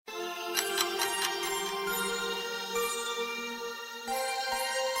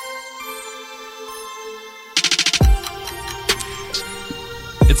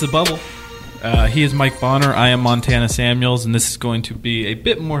It's The Bubble. He is Mike Bonner. I am Montana Samuels, and this is going to be a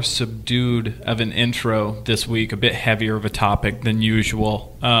bit more subdued of an intro this week, a bit heavier of a topic than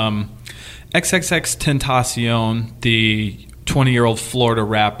usual. XXX Tentacion, the 20-year-old Florida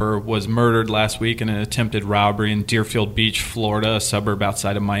rapper, was murdered last week in an attempted robbery in Deerfield Beach, Florida, a suburb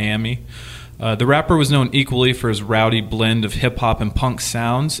outside of Miami. The rapper was known equally for his rowdy blend of hip-hop and punk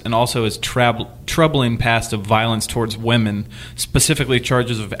sounds, and also his troubling past of violence towards women, specifically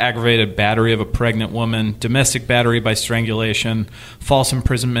charges of aggravated battery of a pregnant woman, domestic battery by strangulation, false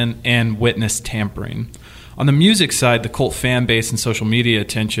imprisonment, and witness tampering. On the music side, the cult fan base and social media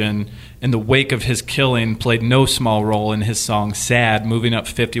attention in the wake of his killing played no small role in his song Sad, moving up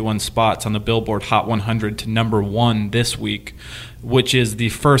 51 spots on the Billboard Hot 100 to number 1 this week, which is the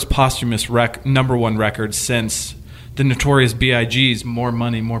first posthumous number 1 record since the Notorious B.I.G.'s More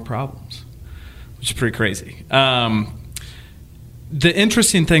Money, More Problems, which is pretty crazy. The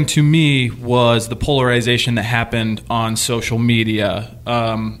interesting thing to me was the polarization that happened on social media.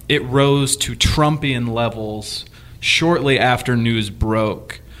 It rose to Trumpian levels shortly after news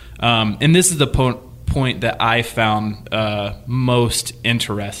broke. And this is the point that I found most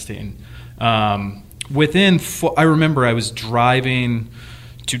interesting. I remember I was driving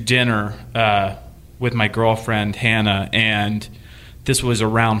to dinner with my girlfriend, Hannah, and this was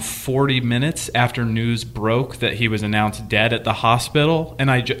around 40 minutes after news broke that he was announced dead at the hospital,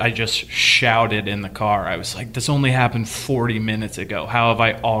 and I just shouted in the car. I was like, this only happened 40 minutes ago. How have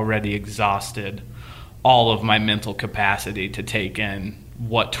I already exhausted all of my mental capacity to take in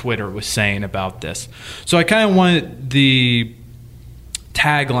what Twitter was saying about this? So I kind of wanted the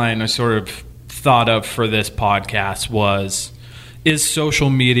tagline I sort of thought of for this podcast was, is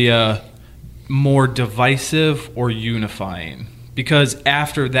social media more divisive or unifying? Because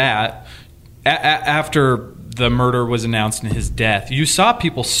after that, after the murder was announced and his death, you saw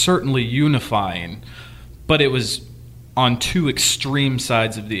people certainly unifying, but it was on two extreme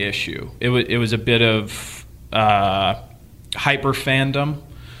sides of the issue. It was a bit of hyper fandom,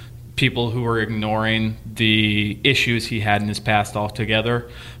 people who were ignoring the issues he had in his past altogether,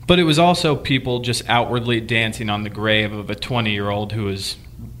 but it was also people just outwardly dancing on the grave of a 20-year-old who was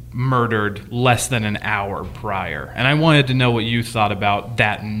murdered less than an hour prior. And I wanted to know what you thought about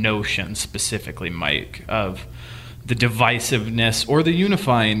that notion specifically, Mike, of the divisiveness or the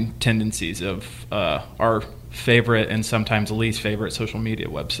unifying tendencies of our favorite and sometimes least favorite social media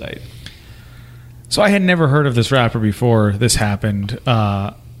website. So I had never heard of this rapper before this happened.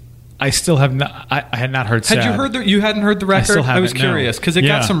 I still have not. I had not heard. Had you heard? You hadn't heard the record? I still haven't. I was curious because it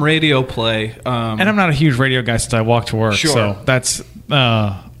got some radio play. And I'm not a huge radio guy since I walk to work. Sure. So that's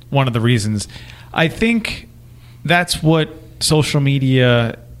one of the reasons. I think that's what social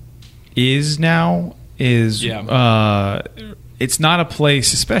media is now. It's not a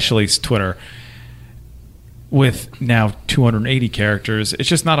place, especially Twitter, with now 280 characters. It's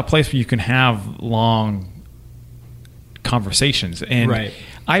just not a place where you can have long conversations. And right.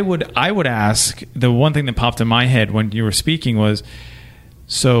 I would ask, the one thing that popped in my head when you were speaking was,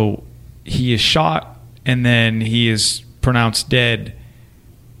 so he is shot and then he is pronounced dead.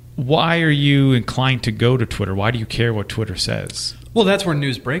 Why are you inclined to go to Twitter? Why do you care what Twitter says? Well, that's where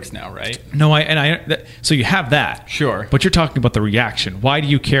news breaks now, right? No, so you have that. Sure. But you're talking about the reaction. Why do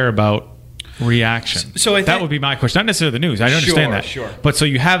you care about reaction? So that would be my question. Not necessarily the news. I understand that. Sure. But so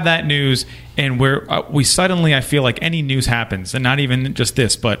you have that news, and we suddenly, I feel like any news happens, and not even just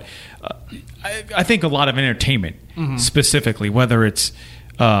this, but I think a lot of entertainment, specifically, whether it's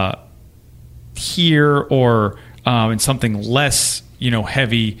here or in something less,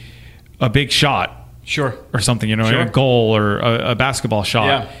 heavy, a big shot, sure, or something, sure. a goal or a basketball shot.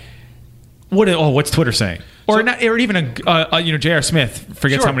 Yeah. What's Twitter saying? Or even J.R. Smith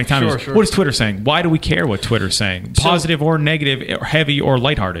forgets how many times. Sure. What is Twitter saying? Why do we care what Twitter's saying? Positive or negative, or heavy or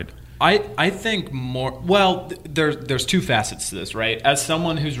lighthearted? I think more. Well, there's two facets to this, right? As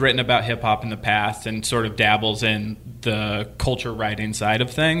someone who's written about hip hop in the past and sort of dabbles in the culture writing side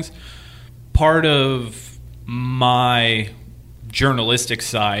of things, part of my journalistic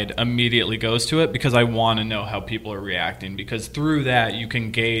side immediately goes to it because I want to know how people are reacting, because through that you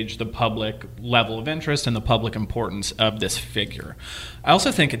can gauge the public level of interest and the public importance of this figure. I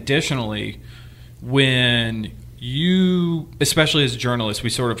also think additionally, when you, especially as journalists, we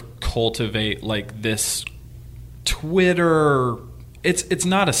sort of cultivate like this Twitter, it's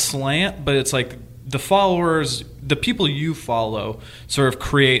not a slant, but it's like the followers, the people you follow sort of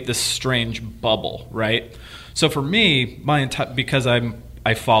create this strange bubble, right? So for me, because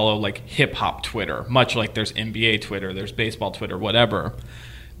I follow like hip hop Twitter, much like there's NBA Twitter, there's baseball Twitter, whatever.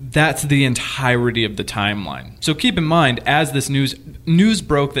 that's the entirety of the timeline. So keep in mind, as this news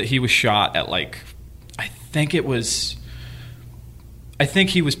broke that he was shot at I think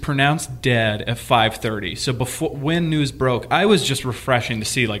he was pronounced dead at 5:30. So when news broke, I was just refreshing to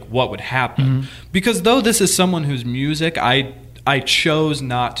see what would happen. Because though this is someone whose music I chose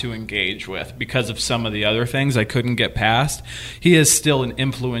not to engage with because of some of the other things I couldn't get past, he is still an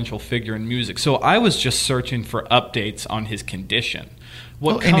influential figure in music. So I was just searching for updates on his condition.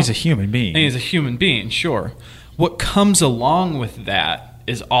 And he's a human being. And he's a human being, sure. What comes along with that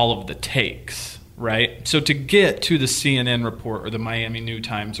is all of the takes, right? So to get to the CNN report or the Miami New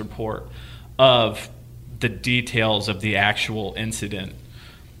Times report of the details of the actual incident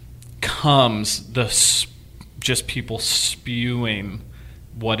comes just people spewing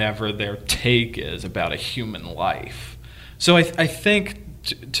whatever their take is about a human life. So I think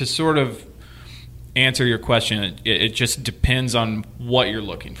to sort of answer your question, it just depends on what you're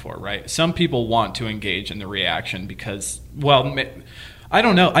looking for, right? Some people want to engage in the reaction because, well, I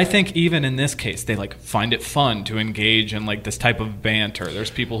don't know. I think even in this case, they find it fun to engage in this type of banter.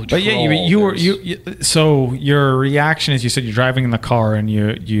 There's people who troll. But so your reaction is, you said you're driving in the car and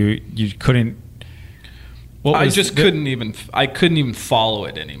you couldn't. I couldn't even follow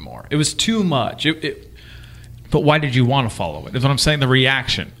it anymore. It was too much. But why did you want to follow it? Is what I'm saying. The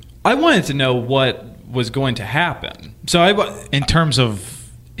reaction. I wanted to know what was going to happen. So in terms of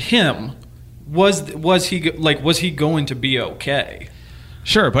him, was he going to be okay?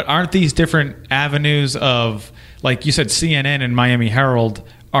 Sure, but aren't these different avenues of, like you said, CNN and Miami Herald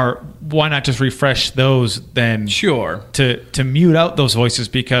why not just refresh those then? Sure. To mute out those voices,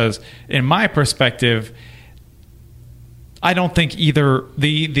 because in my perspective, I don't think either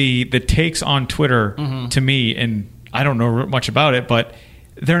the takes on Twitter to me, and I don't know much about it, but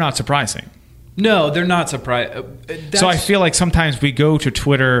they're not surprising. No, they're not surprising. So I feel like sometimes we go to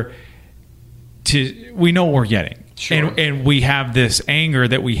Twitter we know what we're getting. Sure. And we have this anger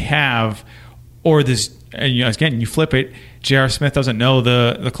that we have, or this, and again, you flip it, J.R. Smith doesn't know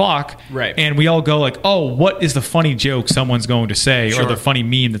the clock. Right. And we all go oh, what is the funny joke someone's going to say, sure, or the funny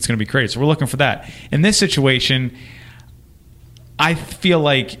meme that's going to be created? So we're looking for that. In this situation, I feel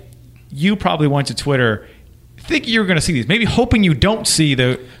like you probably went to Twitter thinking you were going to see these, maybe hoping you don't see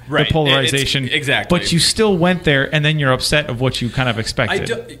the polarization. Exactly. But you still went there, and then you're upset of what you kind of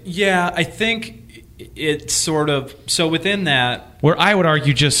expected. I think it's sort of, so within that, where I would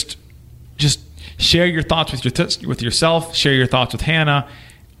argue just share your thoughts with yourself, share your thoughts with Hannah,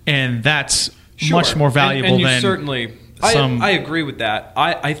 and that's sure, much more valuable and you than certainly. I agree with that.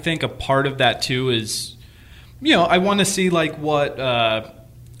 I think a part of that too is, I want to see what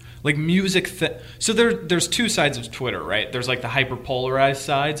music. So there's two sides of Twitter, right? There's the hyper polarized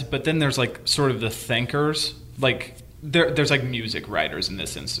sides, but then there's sort of the thinkers. There's music writers in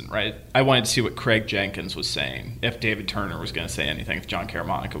this instant, right? I wanted to see what Craig Jenkins was saying, if David Turner was going to say anything, if John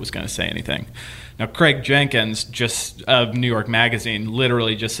Caramonica was going to say anything. Now, Craig Jenkins, just of New York Magazine,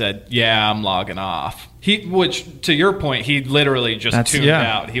 literally just said, "Yeah, I'm logging off." Which, to your point, he literally just tuned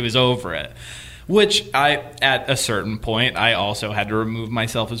out. He was over it. Which at a certain point, I also had to remove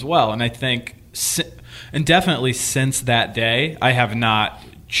myself as well. And I think, and definitely since that day, I have not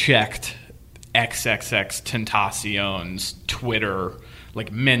checked XXX Tentacion's Twitter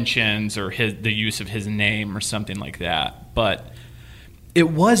mentions or the use of his name or something like that. But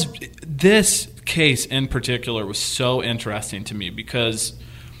this case in particular was so interesting to me because,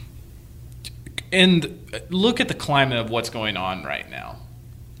 and look at the climate of what's going on right now.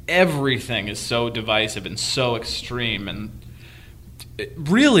 Everything is so divisive and so extreme and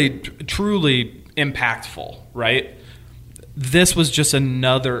really, truly impactful, right? This was just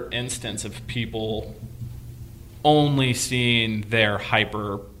another instance of people only seeing their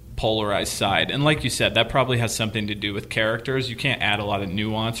hyper-polarized side. And like you said, that probably has something to do with characters. You can't add a lot of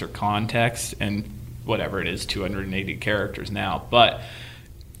nuance or context and whatever it is, 280 characters now. But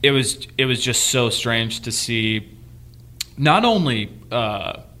it was just so strange to see not only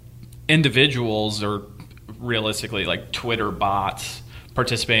individuals or realistically Twitter bots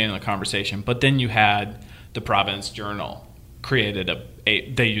participating in the conversation, but then you had the Providence Journal created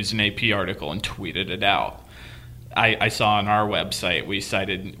they used an AP article and tweeted it out. I saw on our website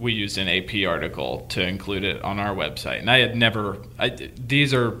we used an AP article to include it on our website, and I had never.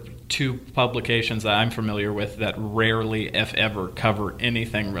 These are two publications that I'm familiar with that rarely, if ever, cover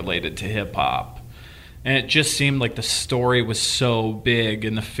anything related to hip hop. And it just seemed like the story was so big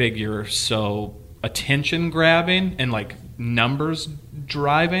and the figure so attention-grabbing and numbers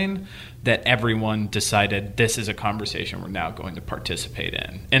driving that everyone decided this is a conversation we're now going to participate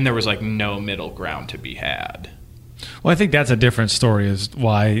in. And there was no middle ground to be had. Well, I think that's a different story, is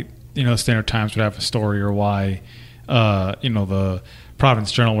why, the Standard Times would have a story, or why, the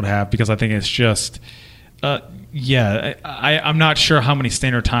Providence Journal would have, because I think it's just, I'm not sure how many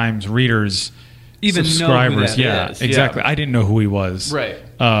Standard Times readers, even subscribers, know who that is. Exactly. Yeah. I didn't know who he was. Right.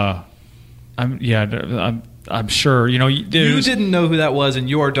 I'm sure, you didn't know who that was, and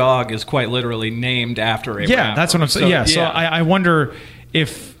your dog is quite literally named after a rapper. That's what I'm saying. So I wonder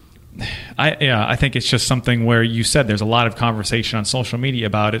if I think it's just something where you said there's a lot of conversation on social media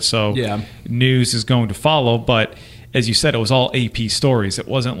about it, so news is going to follow. But as you said, it was all AP stories. It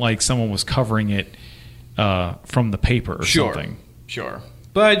wasn't like someone was covering it from the paper or something. Sure.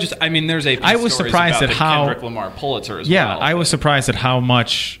 But there's AP I was surprised at how Kendrick Lamar Pulitzer as well. Yeah, I was surprised at how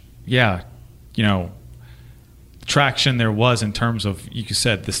much traction there was in terms of, you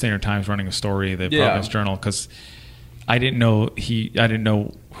said, the Standard Times running a story, the Providence Journal, because I didn't know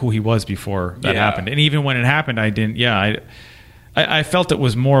who he was before that happened. And even when it happened, I didn't. I felt it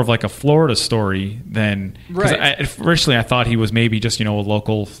was more of like a Florida story than. Right. Originally, I thought he was maybe just a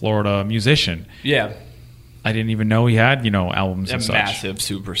local Florida musician. Yeah. I didn't even know he had albums and such. A massive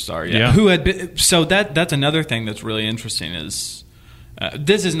superstar. Yeah. Who had been, so that's another thing that's really interesting is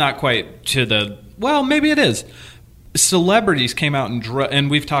this is not quite to the, well, maybe it is. Celebrities came out and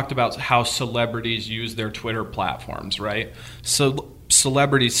we've talked about how celebrities use their Twitter platforms, right? So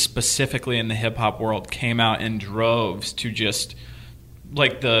celebrities specifically in the hip hop world came out in droves to just,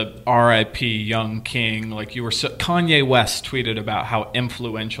 like the R.I.P. Young King, like Kanye West tweeted about how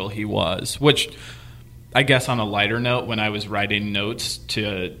influential he was, which I guess on a lighter note, when I was writing notes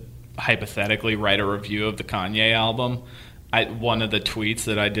to hypothetically write a review of the Kanye album, one of the tweets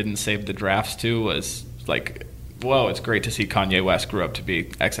that I didn't save the drafts to was like, whoa, it's great to see Kanye West grew up to be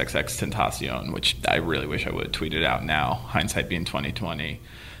XXXTentacion, which I really wish I would have tweeted out now, hindsight being 2020.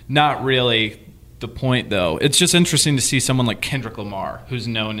 Not really the point, though. It's just interesting to see someone like Kendrick Lamar, who's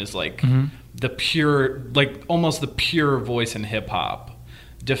known as like the pure, like almost the pure voice in hip-hop,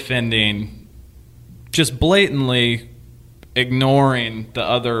 defending, just blatantly ignoring the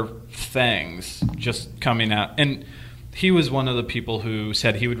other things, just coming out. And he was one of the people who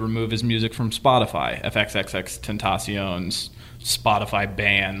said he would remove his music from Spotify if XXXTentacion's Spotify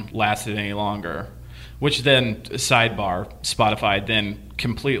ban lasted any longer. Which then, sidebar, Spotify then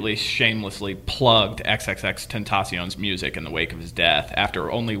completely shamelessly plugged XXXTentacion's music in the wake of his death after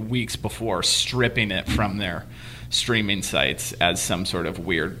only weeks before stripping it from their streaming sites as some sort of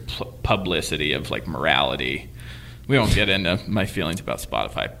weird publicity of like morality. We won't get into my feelings about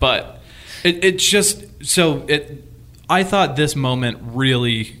Spotify, but it's just so it. I thought this moment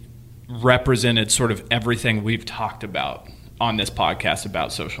really represented sort of everything we've talked about on this podcast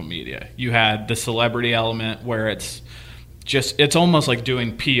about social media. You had the celebrity element where it's almost like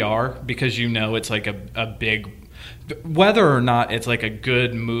doing PR because it's like a big, whether or not it's like a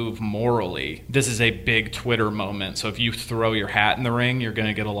good move morally, this is a big Twitter moment. So if you throw your hat in the ring, you're going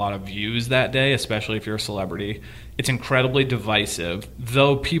to get a lot of views that day, especially if you're a celebrity. It's incredibly divisive,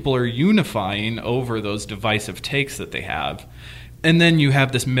 though people are unifying over those divisive takes that they have. And then you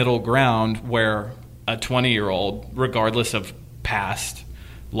have this middle ground where a 20-year-old, regardless of past,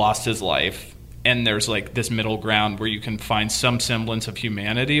 lost his life. And there's like this middle ground where you can find some semblance of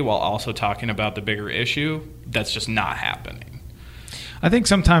humanity while also talking about the bigger issue. That's just not happening. I think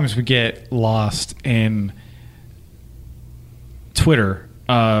sometimes we get lost in Twitter.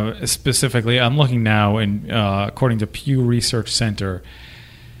 Specifically, I'm looking now, and according to Pew Research Center,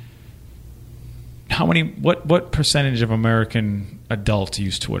 what percentage of American adults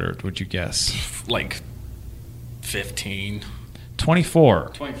use Twitter, would you guess? Like 15.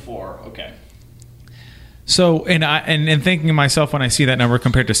 24. 24, okay. So, and thinking to myself when I see that number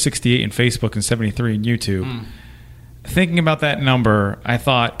compared to 68 in Facebook and 73 in YouTube, thinking about that number, I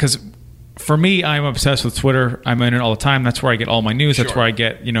thought, because for me, I'm obsessed with Twitter. I'm in it all the time. That's where I get all my news. Sure. That's where I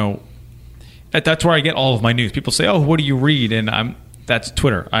get, that's where I get all of my news. People say, "Oh, what do you read?" And that's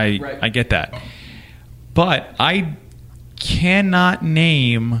Twitter. I get that. But I cannot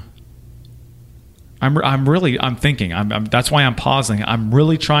name. I'm thinking. That's why I'm pausing. I'm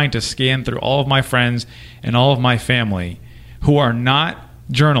really trying to scan through all of my friends and all of my family who are not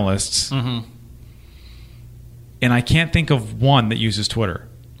journalists, and I can't think of one that uses Twitter.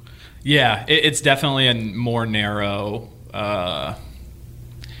 Yeah, it's definitely a more narrow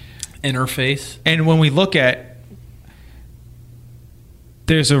interface. And when we look at,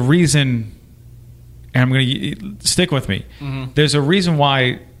 there's a reason, and I'm going to stick with me. There's a reason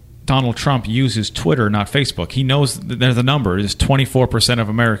why Donald Trump uses Twitter, not Facebook. He knows that there's a number. There's 24% of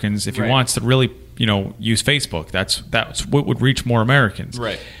Americans. If he wants to really, use Facebook, that's what would reach more Americans.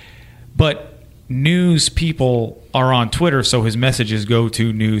 Right. But news people are on Twitter, so his messages go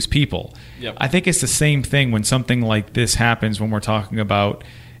to news people. Yep. I think it's the same thing when something like this happens when we're talking about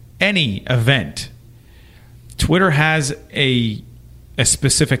any event. Twitter has a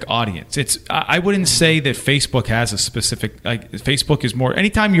specific audience. I wouldn't say that Facebook has a specific, like, Facebook is more,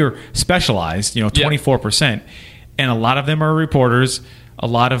 anytime you're specialized, 24%, and a lot of them are reporters, a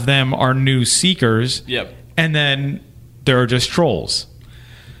lot of them are news seekers, Yep. and then there are just trolls.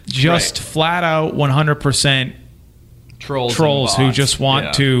 Just Right. flat out 100% Trolls who and bots. just want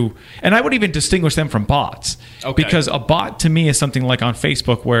Yeah. to, and I would even distinguish them from bots. Okay. Because a bot to me is something like on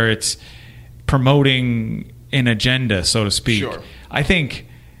Facebook where it's promoting an agenda, so to speak. Sure. I think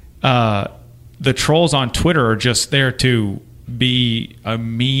the trolls on Twitter are just there to be a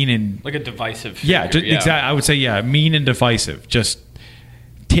mean and Like a divisive figure. yeah, exactly. I would say mean and divisive. Just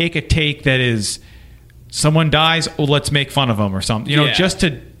take a take that is someone dies, well, let's make fun of them or something. Yeah. Just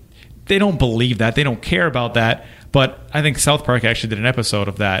to, they don't believe that, they don't care about that. But I think South Park actually did an episode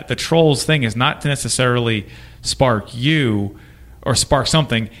of that. The trolls thing is not to necessarily spark you or spark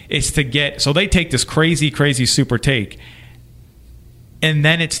something. It's to get, so they take this crazy, crazy super take, and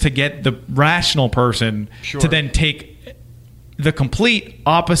then it's to get the rational person Sure. to then take the complete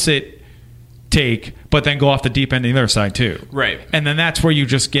opposite take, but then go off the deep end on the other side too. Right. And then that's where you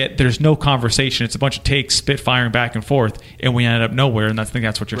just get, there's no conversation. It's a bunch of takes, spit firing back and forth, and we end up nowhere. And I think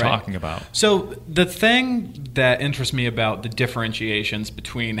that's what you're Right. talking about. So the thing that interests me about the differentiations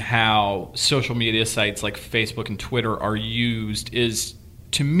between how social media sites like Facebook and Twitter are used is,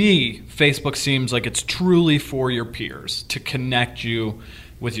 to me, Facebook seems like it's truly for your peers, to connect you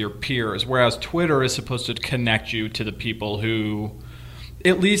with your peers, whereas Twitter is supposed to connect you to the people who,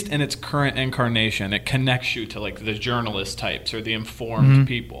 at least in its current incarnation, it connects you to like the journalist types or the informed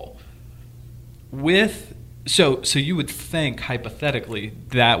people. So you would think hypothetically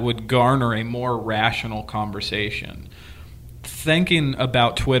that would garner a more rational conversation. Thinking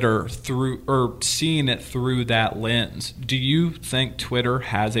about Twitter through, or seeing it through that lens, do you think Twitter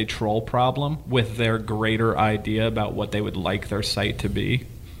has a troll problem with their greater idea about what they would like their site to be?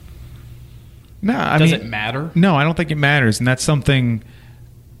 No, I Does mean, it matter? No, I don't think it matters, and that's something.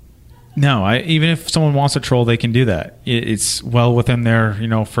 No, even if someone wants to troll, they can do that. It's well within their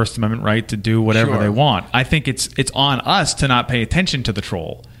First Amendment right to do whatever Sure. they want. I think it's on us to not pay attention to the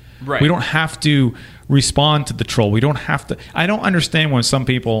troll. Right. We don't have to respond to the troll. We don't have to. I don't understand when some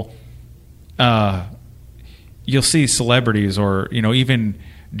people, you'll see celebrities or even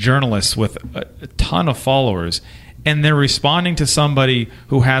journalists with a ton of followers, and they're responding to somebody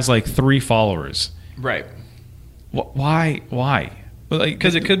who has like 3 followers. Right. Why?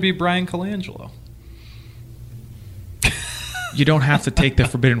 Because it could be Brian Colangelo. You don't have to take the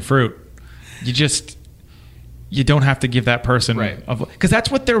forbidden fruit. You don't have to give that person Right. because that's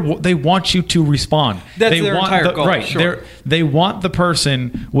what they want you to respond. That's they their want entire goal, right. sure. They want the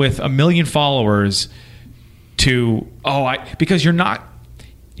person with 1 million followers to because you're not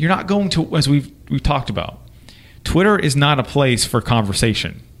going to, as we've talked about. Twitter is not a place for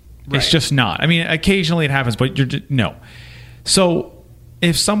conversation. Right. It's just not. I mean, occasionally it happens, but no. So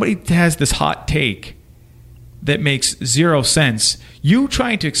if somebody has this hot take that makes 0 sense, you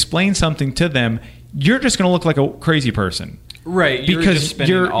trying to explain something to them, you're just going to look like a crazy person. Right. You're just Because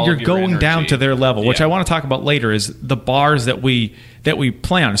spending all you're of your going down energy. to their level, which Yeah. I want to talk about later, is the bars that we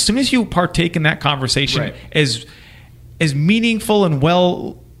play on. As soon as you partake in that conversation, Right. as meaningful and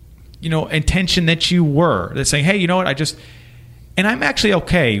well, intention that you were, that's saying, hey, you know what, and I'm actually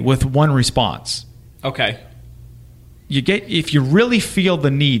okay with one response. Okay. If you really feel the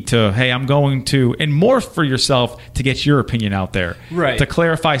need to, hey, I'm going to, and more for yourself to get your opinion out there, Right. to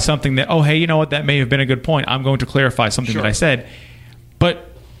clarify something that, oh, hey, you know what, that may have been a good point. I'm going to clarify something Sure. that I said. But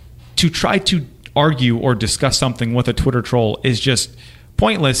to try to argue or discuss something with a Twitter troll is just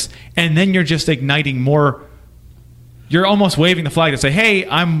pointless. And then you're just igniting more. You're almost waving the flag to say, hey,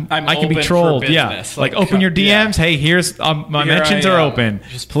 I can be open for trolled. Yeah. business. Like, Like, open your yeah. DMs. Hey, here's my Here mentions I are am. open.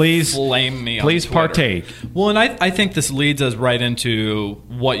 Just Please flame me on Please Twitter. partake. Well, and I think this leads us right into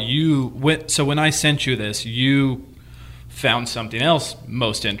what so when I sent you this, you found something else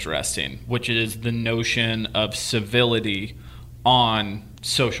most interesting, which is the notion of civility on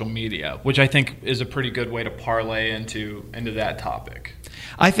social media, which I think is a pretty good way to parlay into that topic.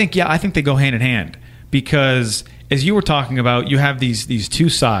 I think they go hand in hand, because as you were talking about, you have these two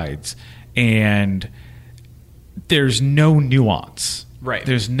sides, and there's no nuance. Right.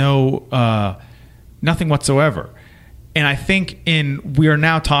 There's no nothing whatsoever. And I think we are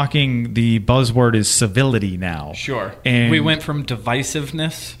now talking, the buzzword is civility now. Sure. And we went from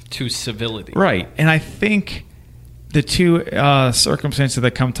divisiveness to civility. right. And I think the two circumstances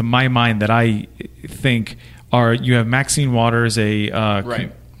that come to my mind that I think are, you have Maxine Waters, a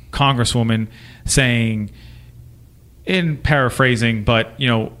congresswoman, saying, in paraphrasing, but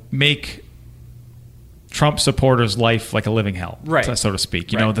make Trump supporters' life like a living hell, right, so to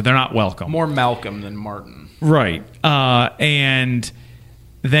speak. You know, that they're not welcome. More Malcolm than Martin, right? And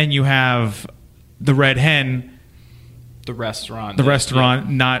then you have the Red Hen, the restaurant,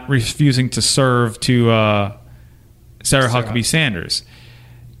 not refusing to serve to Sarah Huckabee Sanders,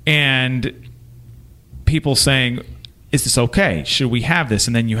 and people saying, "Is this okay? Should we have this?"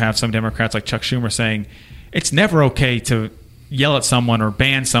 And then you have some Democrats like Chuck Schumer saying, "It's never okay to yell at someone or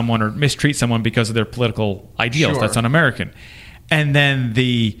ban someone or mistreat someone because of their political ideals. That's un-American." And then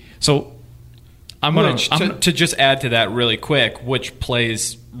to just add to that really quick, which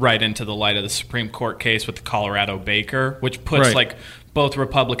plays right into the light of the Supreme Court case with the Colorado Baker, which puts like both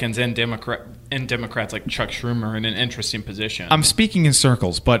Republicans and Democrats like Chuck Schumer in an interesting position. I'm speaking in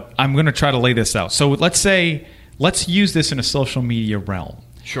circles, but I'm going to try to lay this out. So let's use this in a social media realm.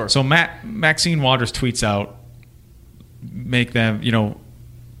 Sure. So Maxine Waters tweets out, make them,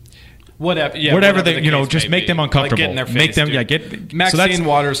 whatever they, just make them uncomfortable. Like get in their face, make them, Maxine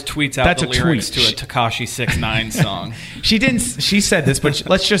Waters tweets out the lyrics to a Tekashi 6ix9ine song. She didn't. She said this, but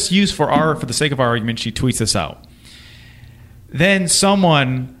let's just use for the sake of our argument, she tweets this out. Then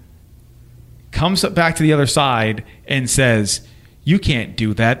someone comes back to the other side and says, "You can't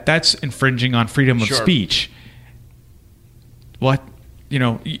do that. That's infringing on freedom of speech." What?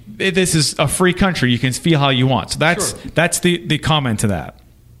 This is a free country. You can feel how you want. So that's the comment to that.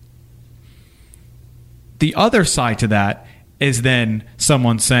 The other side to that is then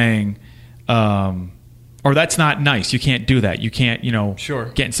someone saying, or that's not nice. You can't do that. You can't,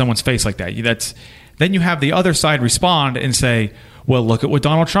 get in someone's face like that. Then you have the other side respond and say, well, look at what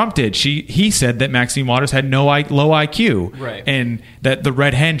Donald Trump did. He said that Maxine Waters had low IQ, right, and that the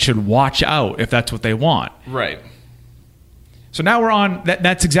Red Hen should watch out if that's what they want. Right. So now we're on.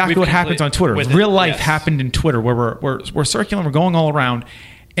 That's exactly what happens on Twitter. Real life happened in Twitter, where we're circling, we're going all around.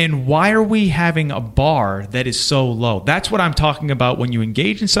 And why are we having a bar that is so low? That's what I'm talking about. When you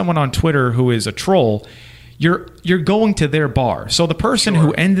engage in someone on Twitter who is a troll, you're going to their bar. So the person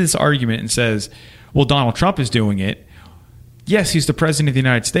who ended this argument and says, well, Donald Trump is doing it. Yes, he's the president of the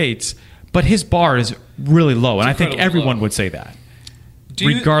United States, but his bar is really low. And I think everyone would say that,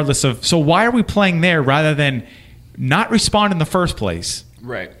 regardless of. So why are we playing there rather than not respond in the first place?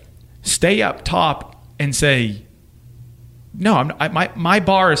 Right. Stay up top and say, no, my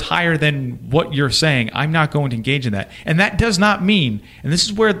bar is higher than what you're saying. I'm not going to engage in that. And that does not mean, and this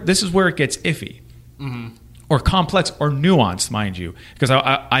is where it gets iffy, or complex, or nuanced, mind you, because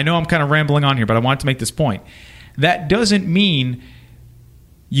I know I'm kind of rambling on here, but I want to make this point. That doesn't mean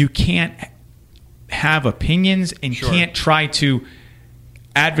you can't have opinions and can't try to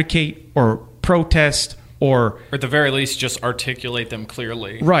advocate or protest or at the very least just articulate them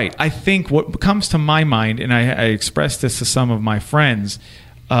clearly. Right. I think what comes to my mind, and I expressed this to some of my friends,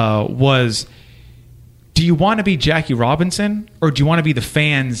 was, do you want to be Jackie Robinson or do you want to be the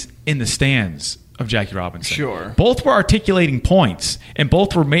fans in the stands of Jackie Robinson? Sure. Both were articulating points and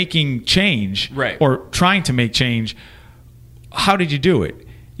both were making change, right, or trying to make change. How did you do it?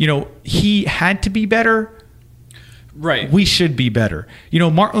 He had to be better. Right. We should be better.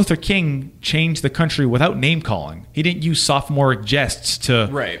 Martin Luther King changed the country without name calling. He didn't use sophomoric jests to.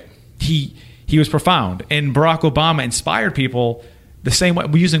 Right. He was profound, and Barack Obama inspired people the same way,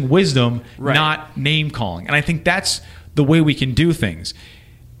 using wisdom, not name calling. And I think that's the way we can do things.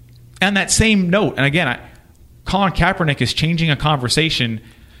 On that same note, and again, Colin Kaepernick is changing a conversation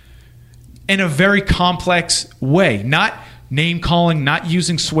in a very complex way. Not name calling, not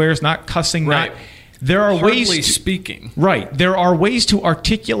using swears, not cussing, right. There are Hardly ways speaking. Right. There are ways to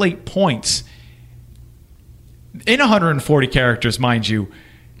articulate points in 140 characters, mind you,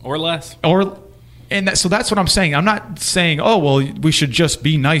 or less. So that's what I'm saying. I'm not saying, oh, well, we should just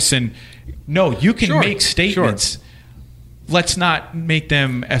be nice and no, you can make statements. Sure. Let's not make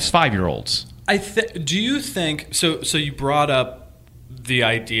them as 5-year-olds. Do you think so you brought up the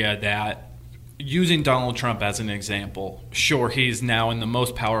idea that using Donald Trump as an example, sure, he's now in the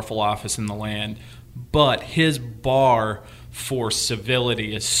most powerful office in the land, but his bar for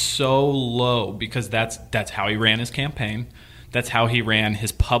civility is so low because that's how he ran his campaign. That's how he ran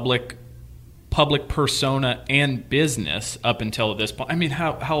his public persona and business up until this point. I mean,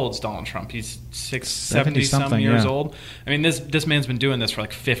 how old is Donald Trump? He's 70-some years old. I mean, this man's been doing this for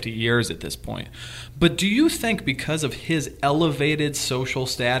like 50 years at this point. But do you think because of his elevated social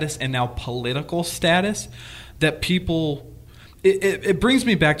status and now political status that people It brings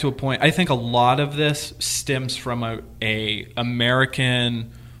me back to a point. I think a lot of this stems from a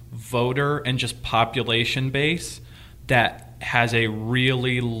American voter and just population base that has a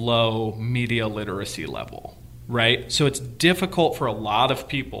really low media literacy level, right? So it's difficult for a lot of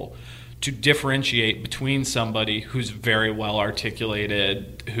people to differentiate between somebody who's very well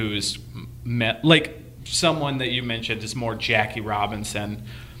articulated, who's like someone that you mentioned is more Jackie Robinson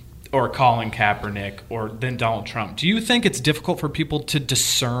or Colin Kaepernick or than Donald Trump. Do you think it's difficult for people to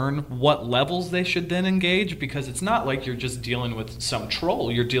discern what levels they should then engage? Because it's not like you're just dealing with some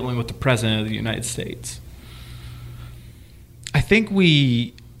troll. You're dealing with the president of the United States. I think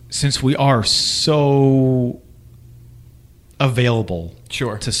since we are so available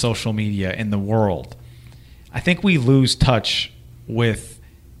to social media in the world, I think we lose touch with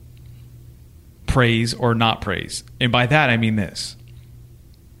praise or not praise. And by that, I mean this.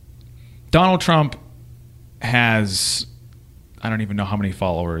 Donald Trump has, I don't even know how many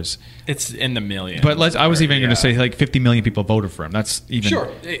followers. It's in the millions. But I was even going to say like 50 million people voted for him. That's even... Sure,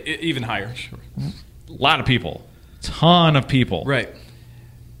 even higher. Sure. A lot of people. Ton of people. Right.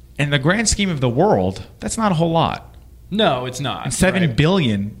 In the grand scheme of the world, that's not a whole lot. No, it's not. And 7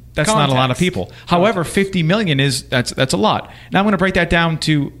 billion, that's not a lot of people. However, 50 million that's a lot. Now I'm going to break that down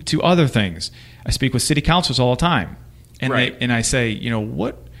to other things. I speak with city councilors all the time. And and I say,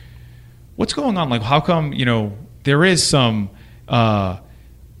 what's going on? Like, how come, there is some,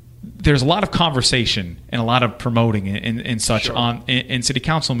 there's a lot of conversation and a lot of promoting and such in city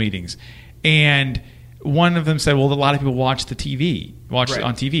council meetings. And one of them said, well, a lot of people watch the TV, it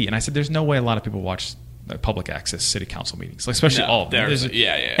on TV. And I said, there's no way a lot of people watch public access city council meetings, especially all of them.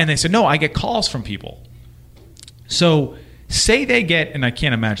 And they said, no, I get calls from people. So say they get, and I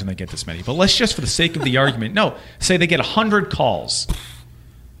can't imagine they get this many, but let's just for the sake of the argument, say they get 100 calls.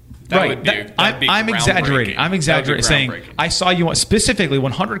 I'm exaggerating. I'm exaggerating, saying I saw you on, specifically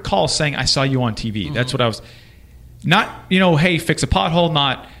 100 calls saying I saw you on TV. Mm-hmm. That's what I was. Not hey, fix a pothole.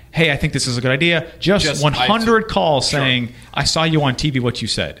 Not hey, I think this is a good idea. Just 100 calls saying I saw you on TV. What you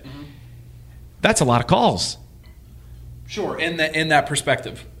said. Mm-hmm. That's a lot of calls. Sure, in that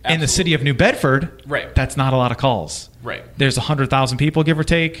perspective. Absolutely. In the city of New Bedford, that's not a lot of calls. Right. There's 100,000 people, give or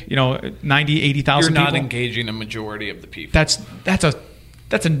take. 90, 80,000 people. You're not engaging a majority of the people. That's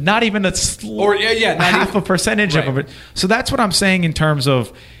not even half a percentage of it. So that's what I'm saying in terms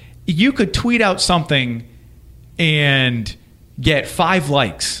of you could tweet out something and get 5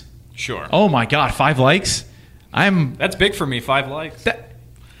 likes. Sure. Oh my God, 5 likes? That's big for me. 5 likes.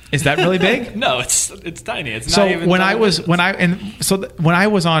 Is that really big? No, it's tiny. It's so not even. When I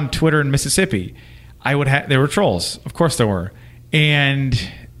was on Twitter in Mississippi, there were trolls. Of course there were, and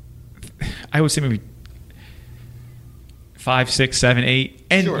I would say maybe 5, 6, 7, 8,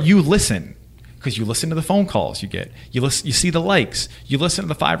 and you listen because you listen to the phone calls you get. You see the likes. You listen to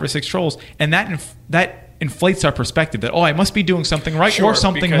the 5 or 6 trolls, and that inflates our perspective that I must be doing something right or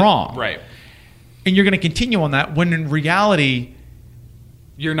something wrong. Right. And you're going to continue on that when in reality,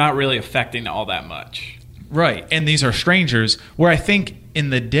 you're not really affecting all that much. Right. And these are strangers where I think in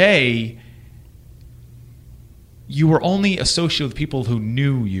the day you were only associated with people who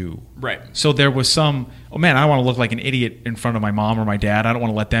knew you. Right. So there was I don't want to look like an idiot in front of my mom or my dad. I don't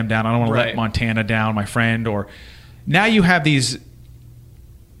want to let them down. I don't want to let Montana down, my friend. Or now you have these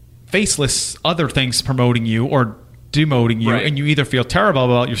faceless other things promoting you or demoting you, and you either feel terrible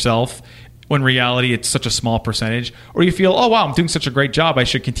about yourself when in reality it's such a small percentage, or you feel, oh wow, I'm doing such a great job, I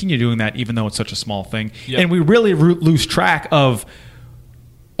should continue doing that even though it's such a small thing. Yep. And we really lose track of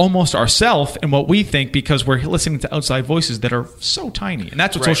almost ourselves and what we think because we're listening to outside voices that are so tiny. And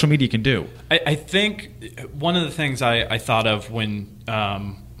that's what social media can do. I think one of the things I thought of when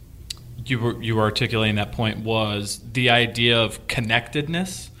you were articulating that point was the idea of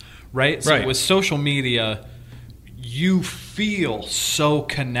connectedness, right? So with social media, you feel so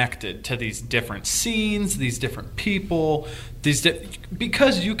connected to these different scenes, these different people,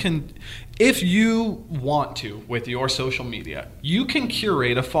 because you can, if you want to, with your social media, you can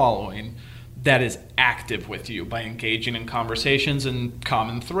curate a following that is active with you by engaging in conversations and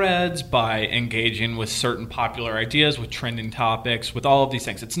common threads, by engaging with certain popular ideas, with trending topics, with all of these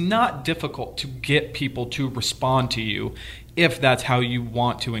things. It's not difficult to get people to respond to you if that's how you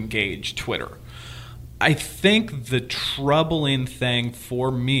want to engage Twitter. I think the troubling thing for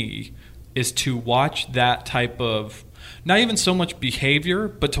me is to watch that type of, not even so much behavior,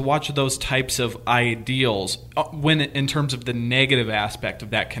 but to watch those types of ideals when in terms of the negative aspect of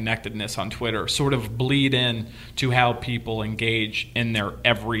that connectedness on Twitter sort of bleed in to how people engage in their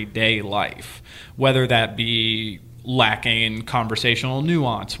everyday life, whether that be lacking conversational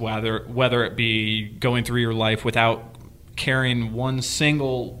nuance, whether it be going through your life without caring one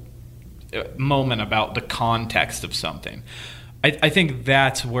single moment about the context of something. I think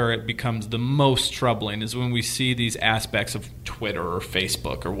that's where it becomes the most troubling, is when we see these aspects of Twitter or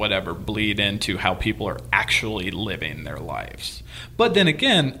Facebook or whatever bleed into how people are actually living their lives. But then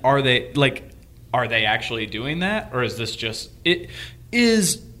again, are they actually doing that? Or is this just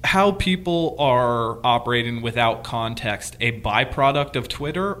is how people are operating without context a byproduct of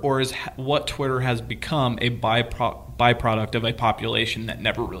Twitter, or is what Twitter has become a byproduct of a population that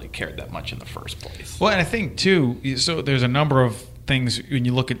never really cared that much in the first place? Well, and I think too, so there's a number of things when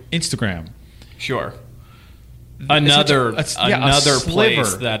you look at Instagram. Sure. Another sliver.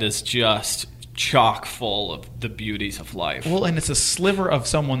 place that is just chock full of the beauties of life. Well, and it's a sliver of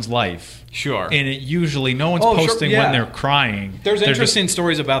someone's life. Sure. And it usually, no one's posting when they're crying. There's interesting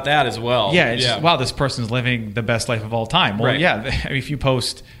stories about that as well. Yeah, wow, this person's living the best life of all time. Well, yeah, I mean, if you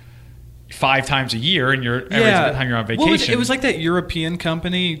post 5 times a year and every time you're on vacation. Well, it was like that European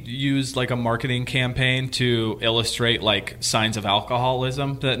company used like a marketing campaign to illustrate like signs of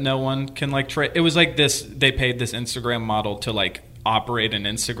alcoholism that no one can like trade. It was like this, they paid this Instagram model to like operate an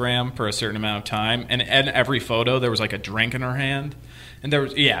Instagram for a certain amount of time, and in every photo there was like a drink in her hand, and there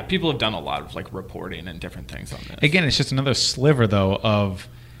was people have done a lot of like reporting and different things on this. Again, it's just another sliver though of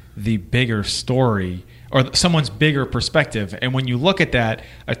the bigger story or someone's bigger perspective. And when you look at that,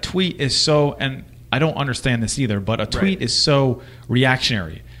 a tweet is so, and I don't understand this either, but a tweet is so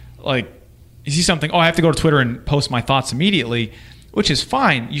reactionary. Like, you see something, I have to go to Twitter and post my thoughts immediately, which is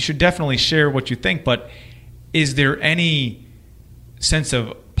fine. You should definitely share what you think, but is there any sense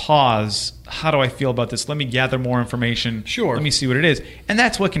of pause? How do I feel about this? Let me gather more information. Sure. Let me see what it is. And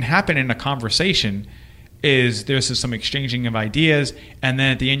that's what can happen in a conversation, is there's some exchanging of ideas, and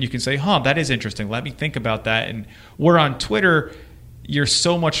then at the end you can say, that is interesting. Let me think about that. And where on Twitter, you're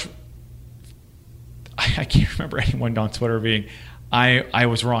so much... I can't remember anyone on Twitter being, I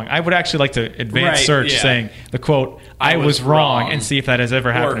was wrong. I would actually like to advance search saying the quote, I was wrong, and see if that has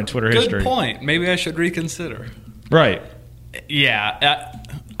ever happened in Twitter history. Good point. Maybe I should reconsider. Right. Yeah.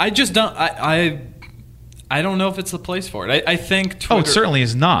 I just don't... I don't know if it's the place for it. I think Twitter... it certainly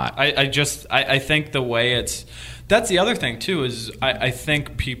is not. I think the way it's... That's the other thing, too, is I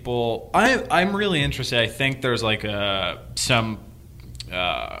think people... I'm really interested. I think there's like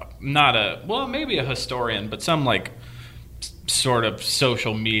maybe a historian, but some like sort of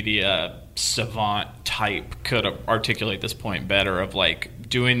social media savant type could articulate this point better, of like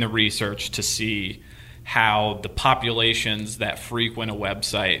doing the research to see how the populations that frequent a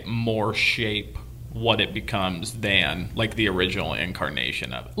website more shape what it becomes than like the original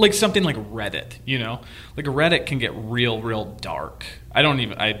incarnation of it. Like something like Reddit, like Reddit can get real dark. I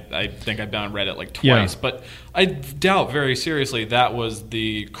think I've been on Reddit like twice, but I doubt very seriously that was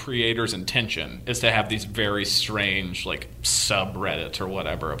the creator's intention, is to have these very strange like subreddits or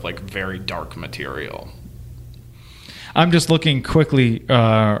whatever of like very dark material. I'm just looking quickly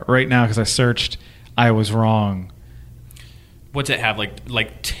right now because I searched I was wrong. What's it have,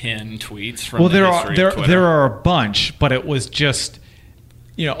 like 10 tweets from the history of Twitter? There are a bunch, but it was just,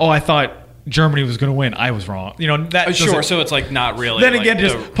 I thought Germany was going to win. I was wrong. Sure, so it's like not really. Then again,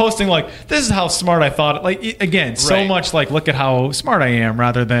 just posting like, this is how smart I thought. Like, again, so much like, look at how smart I am,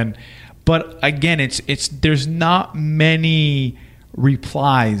 rather than, but again, it's there's not many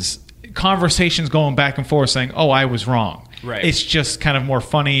replies, conversations going back and forth saying, I was wrong. Right. It's just kind of more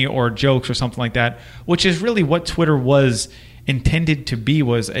funny or jokes or something like that, which is really what Twitter was intended to be,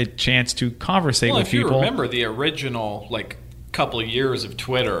 was a chance to conversate with people. If you remember the original like couple of years of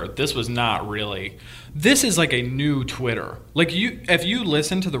Twitter, this was not really... This is like a new Twitter. Like if you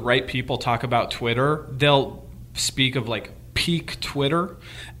listen to the right people talk about Twitter, they'll speak of like peak Twitter,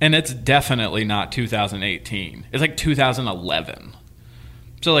 and it's definitely not 2018. It's like 2011.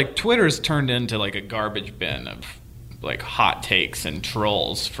 So like Twitter's turned into like a garbage bin of like hot takes and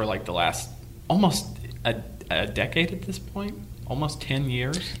trolls for like the last almost a decade at this point, almost 10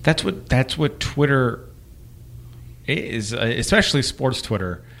 years. That's what Twitter is, especially sports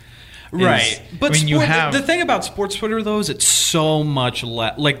Twitter. Right. But the thing about sports Twitter though is it's so much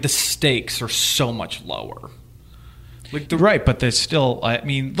like the stakes are so much lower. Right, but there's still, I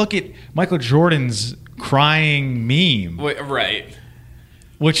mean, look at Michael Jordan's crying meme. Right.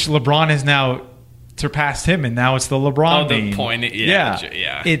 Which LeBron has now surpassed him, and now it's the LeBron meme. The point,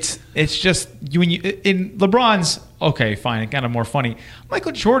 yeah. It's just in LeBron's, okay, fine, kind of more funny.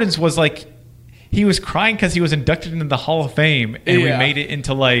 Michael Jordan's was like, he was crying because he was inducted into the Hall of Fame, and we made it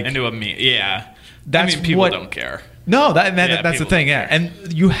into a meme. Yeah, people don't care. No, that's the thing. Yeah, and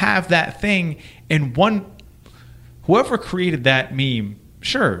you have that thing, and whoever created that meme,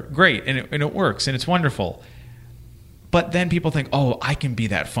 sure, great, and it works, and it's wonderful. But then people think, oh, I can be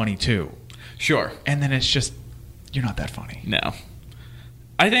that funny too. Sure. And then it's just, you're not that funny. No.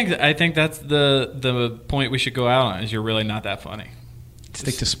 I think that's the point we should go out on, is you're really not that funny.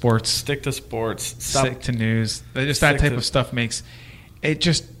 Stick to sports. Stick to sports. Stick to news. Just that type of stuff makes it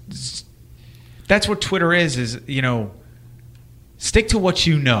just. That's what Twitter is stick to what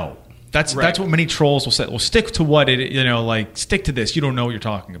you know. That's what many trolls will say. Well, stick to what it stick to this. You don't know what you're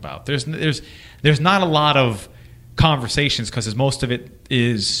talking about. There's not a lot of conversations because most of it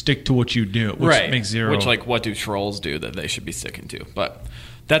is stick to what you do, which makes zero. Which what do trolls do that they should be sticking to? But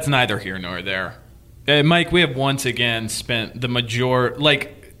that's neither here nor there. Mike, we have once again spent the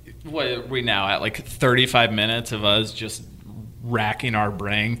what are we now at 35 minutes of us just racking our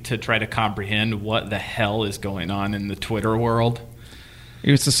brain to try to comprehend what the hell is going on in the Twitter world.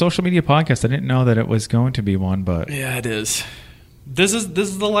 It's a social media podcast. I didn't know that it was going to be one, but yeah, it is. This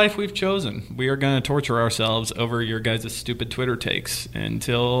is the life we've chosen. We are going to torture ourselves over your guys' stupid Twitter takes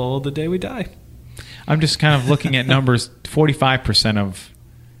until the day we die. I'm just kind of looking at numbers. 45%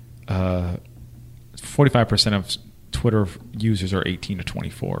 of Twitter users are 18 to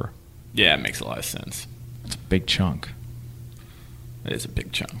 24. Yeah, it makes a lot of sense. It's a big chunk. It is a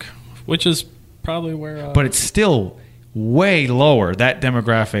big chunk, which is probably where... but it's still way lower, that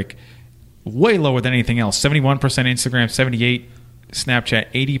demographic, way lower than anything else. 71% Instagram, 78%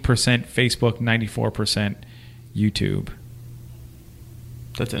 Snapchat, 80% Facebook, 94% YouTube.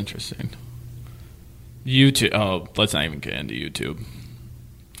 That's interesting. YouTube. Oh, let's not even get into YouTube.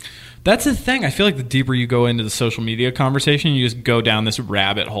 That's the thing. I feel like the deeper you go into the social media conversation, you just go down this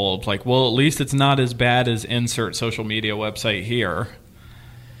rabbit hole of at least it's not as bad as insert social media website here.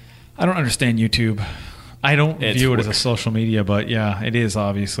 I don't understand YouTube. I don't view it as a social media, but yeah, it is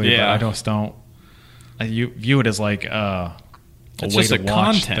obviously. Yeah. But I just don't. I view it as a it's way just to a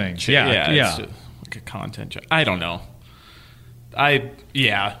watch content things. Yeah. It's just like a content. I don't know. I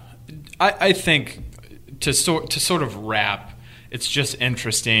think to sort of wrap. It's just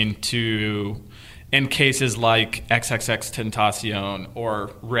interesting to, in cases like XXXTentacion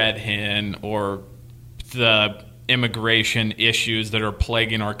or Red Hen or the immigration issues that are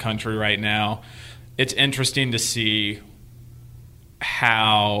plaguing our country right now, it's interesting to see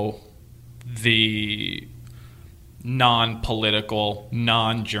how the non-political,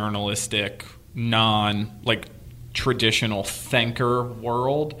 non-journalistic, traditional thinker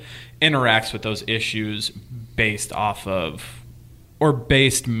world interacts with those issues based off of, or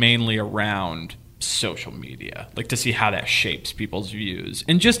based mainly around social media, to see how that shapes people's views.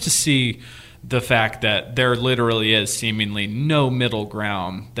 And just to see the fact that there literally is seemingly no middle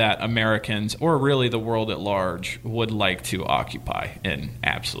ground that Americans, or really the world at large, would like to occupy in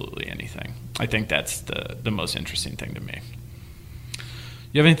absolutely anything. I think that's the most interesting thing to me.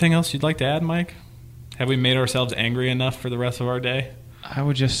 You have anything else you'd like to add, Mike? Have we made ourselves angry enough for the rest of our day? I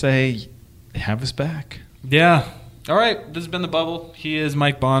would just say, have us back. Yeah. All right, this has been The Bubble. He is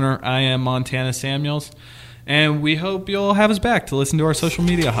Mike Bonner. I am Montana Samuels. And we hope you'll have us back to listen to our social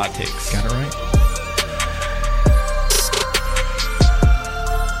media hot takes. Got it right.